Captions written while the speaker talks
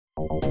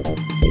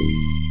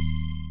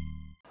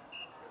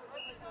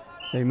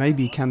They may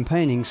be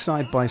campaigning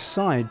side by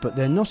side, but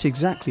they're not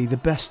exactly the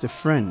best of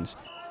friends.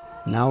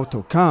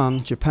 Naoto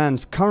Kan,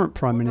 Japan's current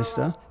Prime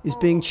Minister, is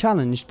being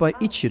challenged by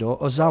Ichiro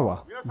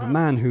Ozawa, the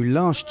man who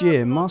last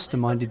year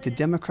masterminded the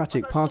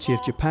Democratic Party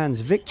of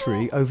Japan's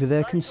victory over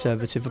their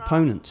conservative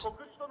opponents.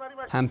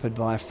 Hampered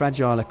by a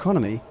fragile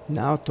economy,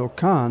 Naoto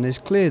Kan is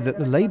clear that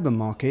the labour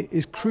market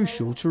is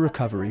crucial to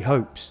recovery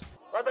hopes.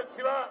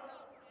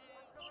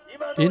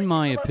 In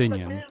my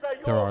opinion,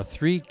 there are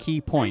three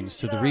key points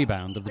to the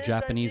rebound of the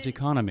Japanese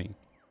economy.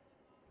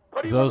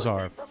 Those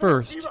are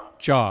first,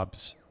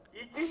 jobs,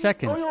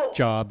 second,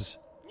 jobs,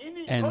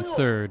 and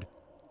third,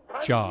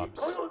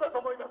 jobs.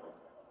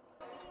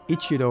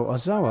 Ichiro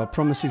Ozawa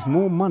promises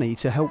more money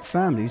to help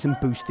families and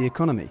boost the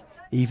economy,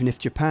 even if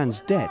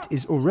Japan's debt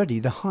is already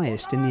the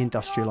highest in the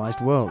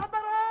industrialized world.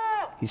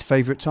 His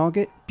favourite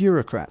target?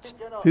 Bureaucrats,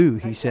 who,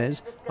 he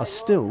says, are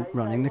still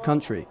running the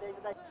country.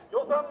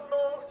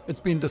 It's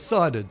been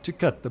decided to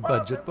cut the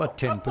budget by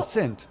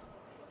 10%.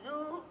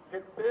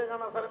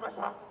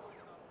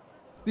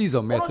 These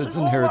are methods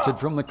inherited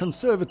from the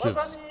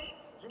Conservatives.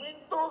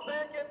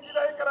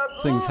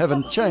 Things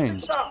haven't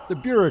changed. The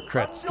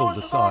bureaucrats still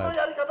decide.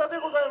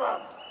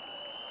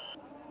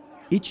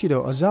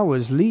 Ichiro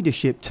Ozawa's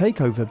leadership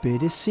takeover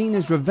bid is seen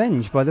as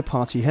revenge by the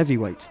party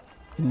heavyweight.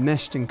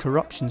 Enmeshed in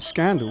corruption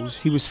scandals,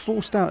 he was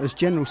forced out as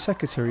General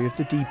Secretary of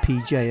the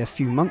DPJ a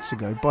few months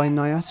ago by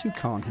Naoto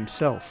Kan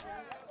himself.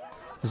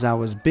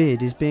 Ozawa's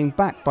bid is being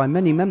backed by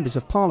many members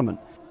of parliament,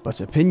 but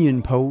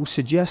opinion polls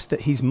suggest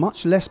that he's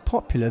much less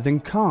popular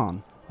than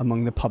Kan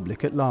among the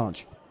public at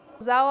large.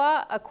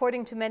 Ozawa,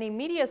 according to many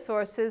media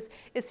sources,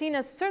 is seen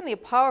as certainly a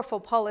powerful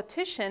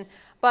politician,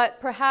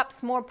 but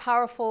perhaps more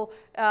powerful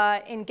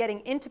in getting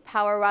into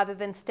power rather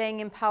than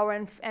staying in power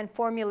and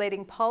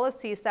formulating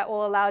policies that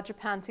will allow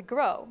Japan to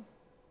grow.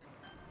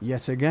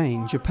 Yet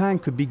again, Japan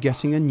could be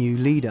getting a new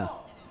leader.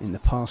 In the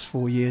past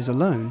 4 years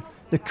alone,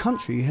 the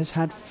country has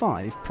had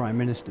 5 prime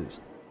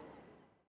ministers.